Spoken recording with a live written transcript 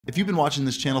If you've been watching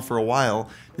this channel for a while,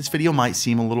 this video might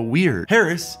seem a little weird.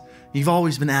 Harris, you've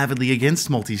always been avidly against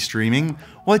multi-streaming.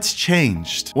 What's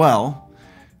changed? Well,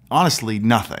 honestly,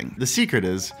 nothing. The secret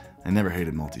is, I never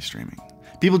hated multi-streaming.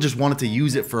 People just wanted to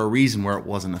use it for a reason where it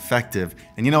wasn't effective.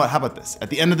 And you know what, how about this?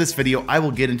 At the end of this video, I will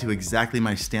get into exactly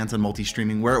my stance on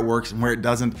multi-streaming, where it works and where it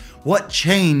doesn't, what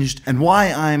changed, and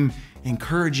why I'm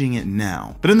encouraging it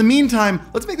now. But in the meantime,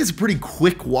 let's make this a pretty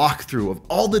quick walkthrough of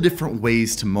all the different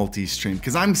ways to multi-stream,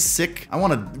 because I'm sick. I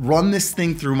want to run this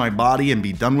thing through my body and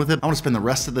be done with it. I want to spend the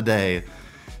rest of the day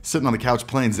sitting on the couch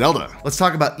playing Zelda. Let's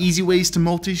talk about easy ways to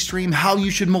multi-stream, how you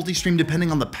should multi-stream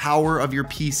depending on the power of your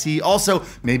PC. Also,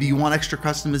 maybe you want extra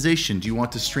customization. Do you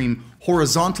want to stream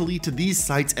horizontally to these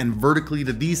sites and vertically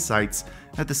to these sites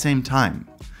at the same time?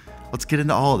 Let's get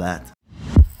into all of that.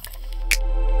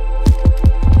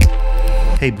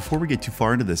 Hey, before we get too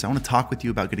far into this, I want to talk with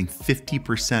you about getting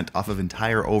 50% off of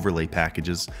entire overlay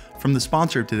packages from the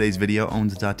sponsor of today's video,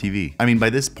 Owned.tv. I mean,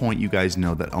 by this point, you guys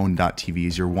know that Owned.tv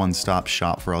is your one-stop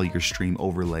shop for all your stream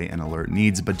overlay and alert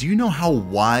needs, but do you know how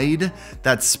wide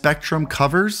that spectrum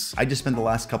covers? I just spent the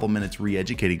last couple minutes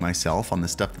re-educating myself on the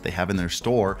stuff that they have in their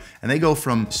store, and they go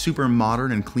from super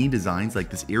modern and clean designs like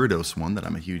this Iridos one that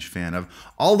I'm a huge fan of,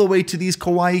 all the way to these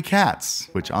kawaii cats,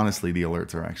 which honestly, the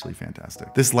alerts are actually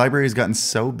fantastic. This library has gotten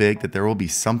so big that there will be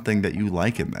something that you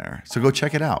like in there. So go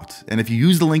check it out. And if you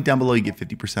use the link down below, you get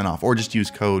 50% off, or just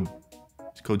use code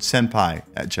Senpai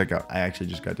at checkout. I actually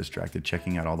just got distracted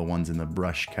checking out all the ones in the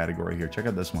brush category here. Check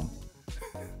out this one.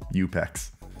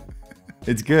 UPEX.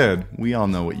 It's good. We all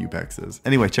know what UPEX is.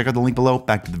 Anyway, check out the link below.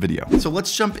 Back to the video. So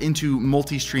let's jump into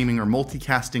multi-streaming or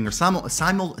multicasting or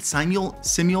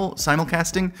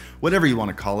simulcasting, whatever you want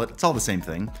to call it. It's all the same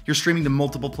thing. You're streaming to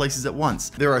multiple places at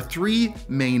once. There are three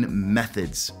main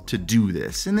methods to do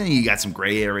this, and then you got some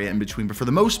gray area in between. But for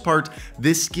the most part,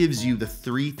 this gives you the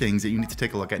three things that you need to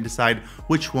take a look at and decide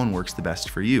which one works the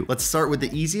best for you. Let's start with the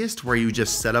easiest, where you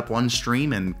just set up one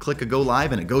stream and click a go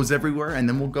live and it goes everywhere. And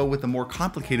then we'll go with the more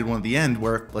complicated one at the end,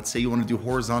 where let's say you want to do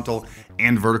horizontal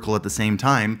and vertical at the same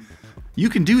time. You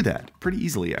can do that pretty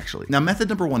easily, actually. Now, method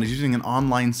number one is using an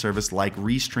online service like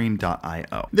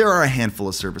Restream.io. There are a handful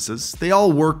of services. They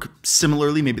all work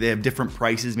similarly. Maybe they have different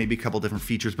prices, maybe a couple different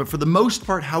features, but for the most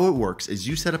part, how it works is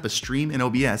you set up a stream in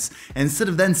OBS, and instead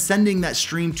of then sending that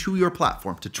stream to your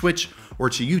platform, to Twitch or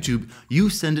to YouTube, you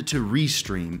send it to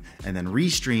Restream, and then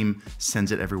Restream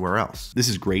sends it everywhere else. This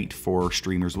is great for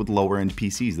streamers with lower end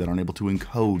PCs that aren't able to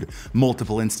encode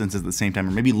multiple instances at the same time,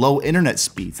 or maybe low internet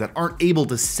speeds that aren't able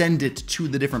to send it to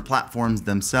the different platforms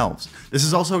themselves. This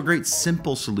is also a great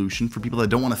simple solution for people that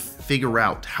don't want to figure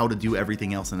out how to do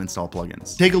everything else and install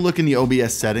plugins. Take a look in the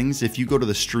OBS settings. If you go to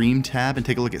the Stream tab and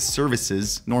take a look at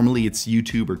services, normally it's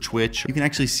YouTube or Twitch, you can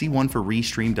actually see one for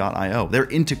Restream.io. They're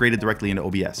integrated directly into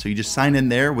OBS. So you just sign in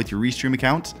there with your Restream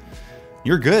account,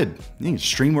 you're good. You can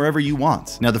stream wherever you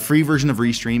want. Now, the free version of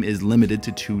Restream is limited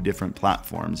to 2 different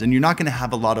platforms, and you're not gonna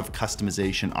have a lot of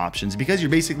customization options because you're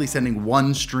basically sending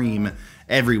one stream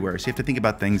everywhere. So you have to think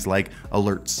about things like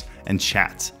alerts and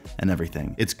chat and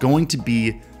everything. It's going to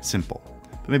be simple,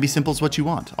 but maybe simple is what you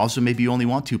want. Also, maybe you only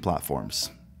want 2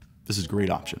 platforms. This is a great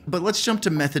option. But let's jump to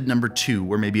method number 2,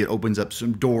 where maybe it opens up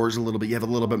some doors a little bit. You have a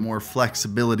little bit more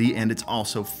flexibility, and it's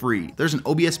also free. There's an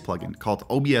OBS plugin called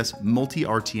OBS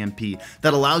Multi-RTMP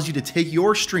that allows you to take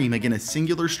your stream, again, a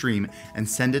singular stream, and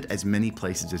send it as many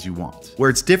places as you want.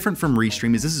 Where it's different from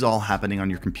Restream is this is all happening on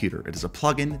your computer. It is a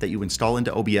plugin that you install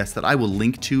into OBS that I will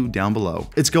link to down below.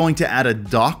 It's going to add a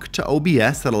dock to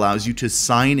OBS that allows you to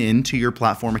sign in to your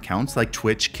platform accounts like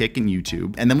Twitch, Kick, and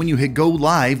YouTube. And then when you hit go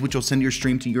live, which will send your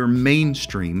stream to your main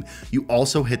stream, you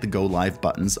also hit the go live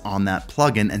buttons on that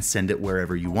plugin and send it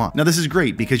wherever you want. Now, this is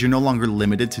great because you're no longer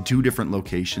limited to 2 different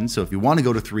locations. So if you want to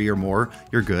go to 3 or more,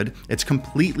 you're good. It's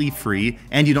completely free,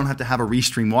 and you don't have to have a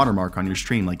Restream watermark on your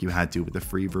stream like you had to with the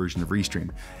free version of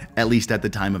Restream, at least at the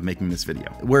time of making this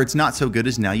video. Where it's not so good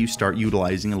is now you start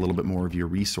utilizing a little bit more of your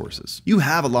resources. You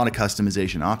have a lot of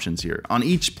customization options here. On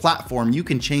each platform, you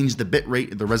can change the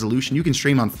bitrate, the resolution. You can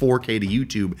stream on 4K to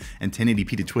YouTube and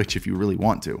 1080p to Twitch if you really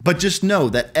want to. But just know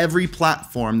that every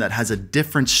platform that has a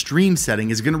different stream setting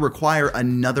is going to require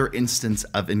another instance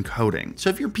of encoding.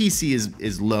 So if your PC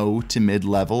is low to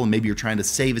mid-level, and maybe you're trying to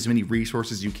save as many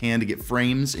resources as you can to get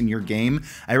frames in your game,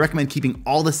 I recommend keeping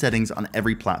all the settings on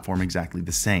every platform exactly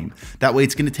the same. That way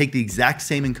it's going to take the exact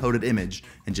same encoded image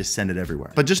and just send it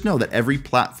everywhere. But just know that every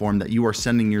platform that you are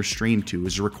sending your stream to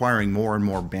is requiring more and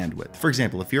more bandwidth. For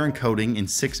example, if you're encoding in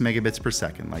 6 megabits per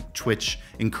second, like Twitch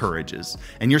encourages,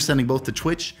 and you're sending both to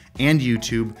Twitch and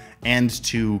YouTube and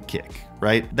to Kick,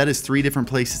 right? That is 3 different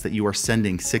places that you are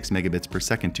sending 6 megabits per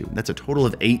second to. That's a total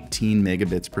of 18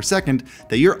 megabits per second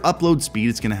that your upload speed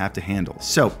is gonna have to handle.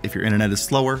 So if your internet is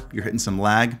slower, you're hitting some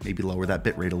lag, maybe lower that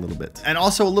bitrate a little bit. And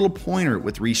also a little pointer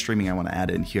with restreaming I wanna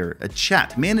add in here. A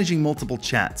chat, managing multiple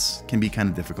chats can be kind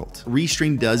of difficult.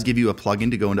 Restream does give you a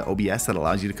plugin to go into OBS that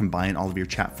allows you to combine all of your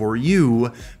chat for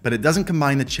you, but it doesn't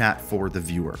combine the chat for the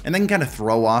viewer. And that can kind of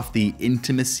throw off the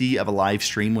intimacy of a live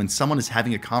stream when someone is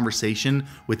having a conversation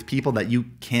with people that you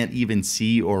can't even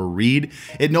see or read.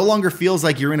 It no longer feels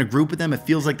like you're in a group with them, it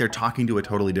feels like they're talking to a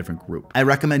totally different group. I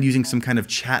recommend using some kind of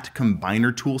chat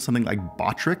combiner tool, something like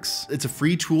Botrix. It's a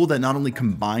free tool that not only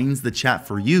combines the chat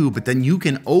for you, but then you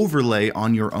can overlay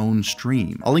on your own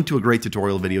stream. I'll link to a great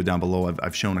tutorial video down below.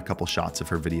 I've shown a couple shots of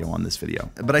her video on this video.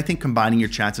 But I think combining your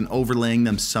chats and overlaying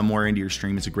them somewhere into your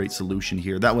stream is a great solution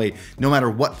here. That way, no matter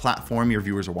what platform your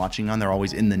viewers are watching on, they're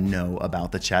always in the know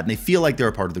about the chat and they feel like they're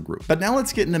a part of the group. But now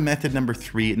let's get into method number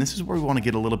 3, and this is where we want to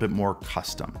get a little bit more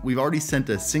custom. We've already sent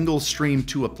a single stream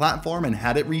to a platform and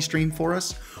had it restream for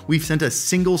us. We've sent a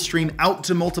single stream out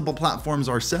to multiple platforms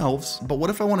ourselves, but what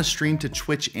if I want to stream to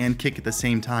Twitch and Kick at the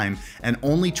same time, and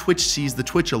only Twitch sees the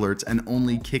Twitch alerts and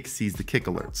only Kick sees the Kick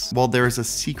alerts? Well, there is a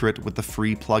secret with the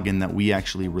free plugin that we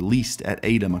actually released at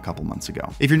ADEM a couple months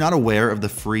ago. If you're not aware of the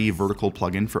free vertical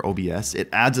plugin for OBS, it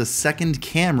adds a second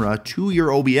camera to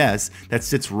your OBS that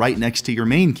sits right next to your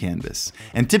main canvas.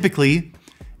 And typically,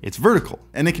 it's vertical,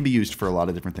 and it can be used for a lot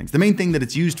of different things. The main thing that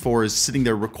it's used for is sitting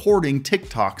there recording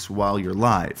TikToks while you're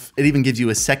live. It even gives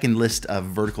you a second list of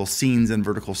vertical scenes and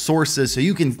vertical sources, so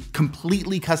you can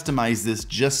completely customize this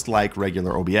just like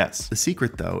regular OBS. The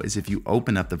secret though is if you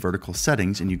open up the vertical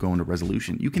settings and you go into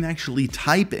resolution, you can actually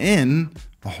type in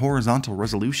a horizontal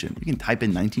resolution. You can type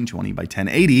in 1920 by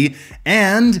 1080,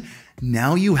 and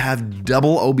now you have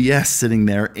double OBS sitting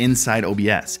there inside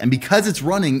OBS. And because it's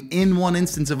running in one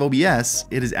instance of OBS,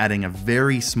 it is adding a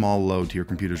very small load to your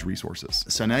computer's resources.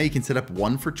 So now you can set up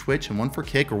one for Twitch and one for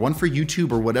Kick or one for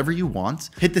YouTube or whatever you want.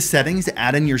 Hit the settings,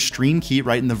 add in your stream key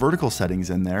right in the vertical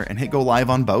settings in there, and hit go live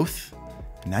on both.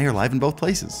 And now you're live in both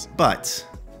places. But,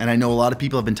 and I know a lot of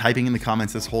people have been typing in the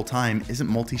comments this whole time, isn't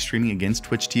multi-streaming against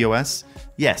Twitch TOS?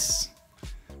 Yes.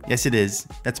 Yes, it is.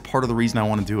 That's part of the reason I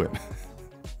want to do it.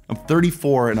 I'm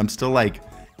 34 and I'm still like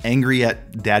angry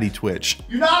at Daddy Twitch.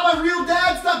 You're not my real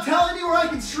dad, stop telling me where I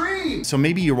can stream. So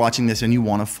maybe you're watching this and you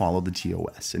want to follow the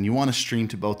TOS and you want to stream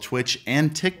to both Twitch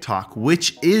and TikTok,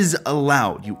 which is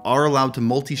allowed. You are allowed to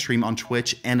multi-stream on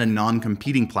Twitch and a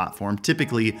non-competing platform,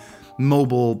 typically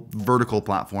mobile vertical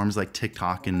platforms like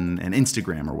TikTok and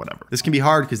Instagram or whatever. This can be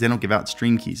hard because they don't give out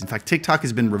stream keys. In fact, TikTok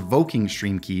has been revoking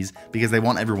stream keys because they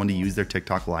want everyone to use their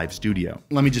TikTok Live Studio.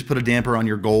 Let me just put a damper on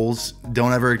your goals.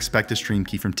 Don't ever expect a stream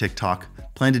key from TikTok.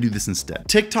 Plan to do this instead.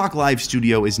 TikTok Live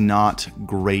Studio is not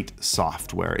great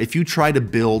software. If you try to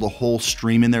build a whole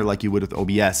stream in there like you would with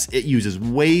OBS, it uses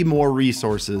way more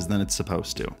resources than it's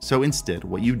supposed to. So instead,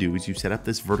 what you do is you set up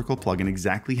this vertical plugin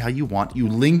exactly how you want. You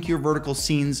link your vertical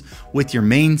scenes with your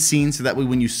main scene, so that way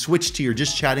when you switch to your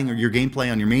just chatting or your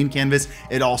gameplay on your main canvas,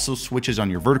 it also switches on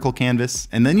your vertical canvas.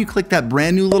 And then you click that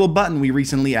brand new little button we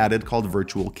recently added called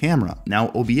Virtual Camera. Now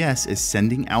OBS is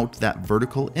sending out that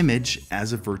vertical image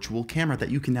as a virtual camera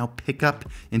that you can now pick up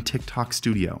in TikTok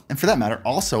Studio. And for that matter,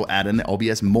 also add in the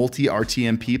OBS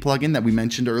Multi-RTMP plugin that we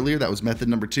mentioned earlier, that was method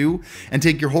number 2, and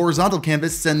take your horizontal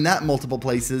canvas, send that multiple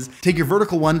places, take your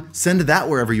vertical one, send that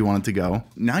wherever you want it to go.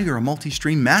 Now you're a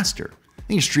multi-stream master.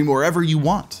 You can stream wherever you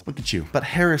want. Look at you. But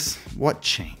Harris, what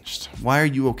changed? Why are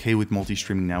you okay with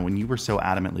multi-streaming now when you were so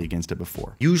adamantly against it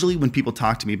before? Usually when people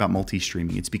talk to me about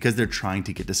multi-streaming, it's because they're trying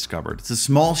to get discovered. It's a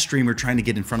small streamer trying to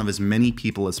get in front of as many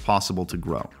people as possible to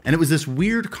grow. And it was this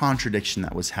weird contradiction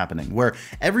that was happening where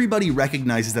everybody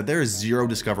recognizes that there is zero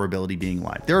discoverability being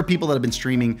live. There are people that have been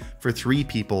streaming for 3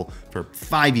 people for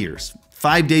 5 years.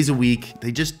 5 days a week,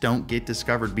 they just don't get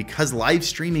discovered because live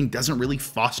streaming doesn't really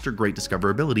foster great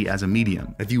discoverability as a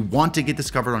medium. If you want to get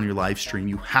discovered on your live stream,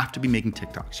 you have to be making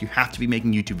TikToks, you have to be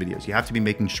making YouTube videos, you have to be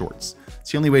making shorts. It's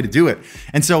the only way to do it.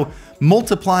 And so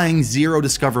multiplying zero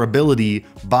discoverability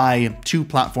by 2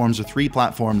 platforms or 3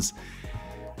 platforms,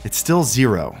 it's still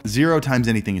 0. 0 times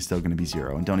anything is still gonna be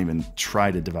 0, and don't even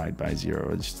try to divide by 0.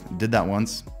 I just did that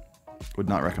once. Would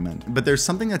not recommend. But there's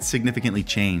something that's significantly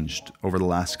changed over the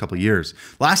last couple of years.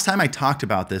 Last time I talked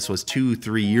about this was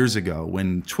 2-3 years ago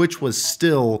when Twitch was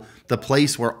still the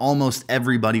place where almost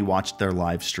everybody watched their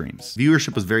live streams.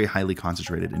 Viewership was very highly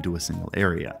concentrated into a single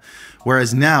area.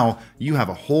 Whereas now you have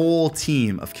a whole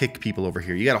team of Kick people over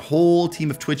here. You got a whole team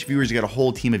of Twitch viewers, you got a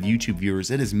whole team of YouTube viewers.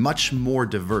 It is much more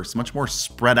diverse, much more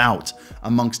spread out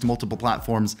amongst multiple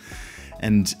platforms.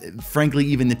 And frankly,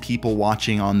 even the people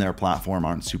watching on their platform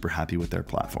aren't super happy with their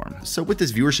platform. So with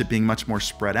this viewership being much more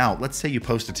spread out, let's say you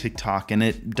post a TikTok and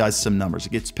it does some numbers.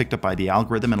 It gets picked up by the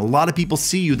algorithm and a lot of people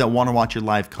see you that want to watch your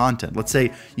live content. Let's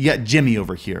say you got Jimmy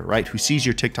over here, right? Who sees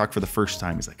your TikTok for the first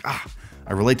time. He's like,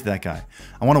 I relate to that guy.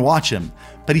 I want to watch him,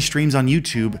 but he streams on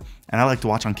YouTube and I like to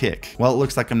watch on Kick. Well, it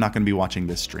looks like I'm not going to be watching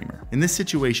this streamer. In this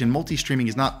situation, multi-streaming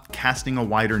is not casting a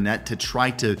wider net to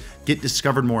try to get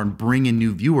discovered more and bring in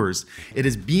new viewers. It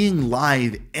is being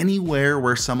live anywhere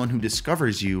where someone who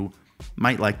discovers you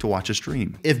might like to watch a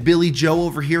stream. If Billy Joe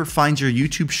over here finds your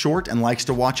YouTube short and likes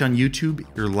to watch on YouTube,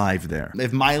 you're live there.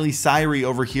 If Miley Cyrus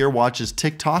over here watches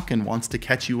TikTok and wants to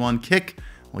catch you on Kick,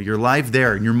 well, you're live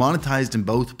there and you're monetized in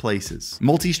both places.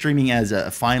 Multi-streaming as a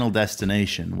final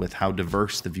destination with how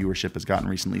diverse the viewership has gotten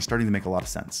recently is starting to make a lot of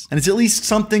sense. And it's at least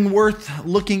something worth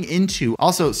looking into.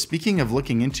 Also, speaking of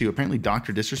looking into, apparently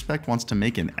Dr. Disrespect wants to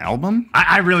make an album.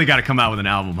 I really got to come out with an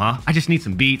album, huh? I just need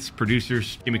some beats,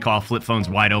 producers, give me a call, flip phones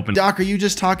wide open. Doc, are you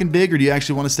just talking big or do you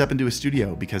actually want to step into a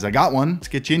studio? Because I got one. Let's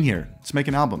get you in here. Let's make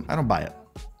an album. I don't buy it,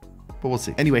 but we'll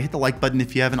see. Anyway, hit the like button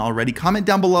if you haven't already. Comment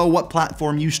down below what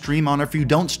platform you stream on, or if you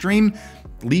don't stream,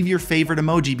 leave your favorite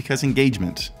emoji because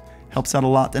engagement helps out a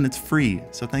lot and it's free.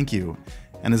 So thank you.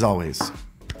 And as always,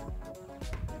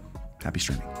 happy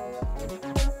streaming.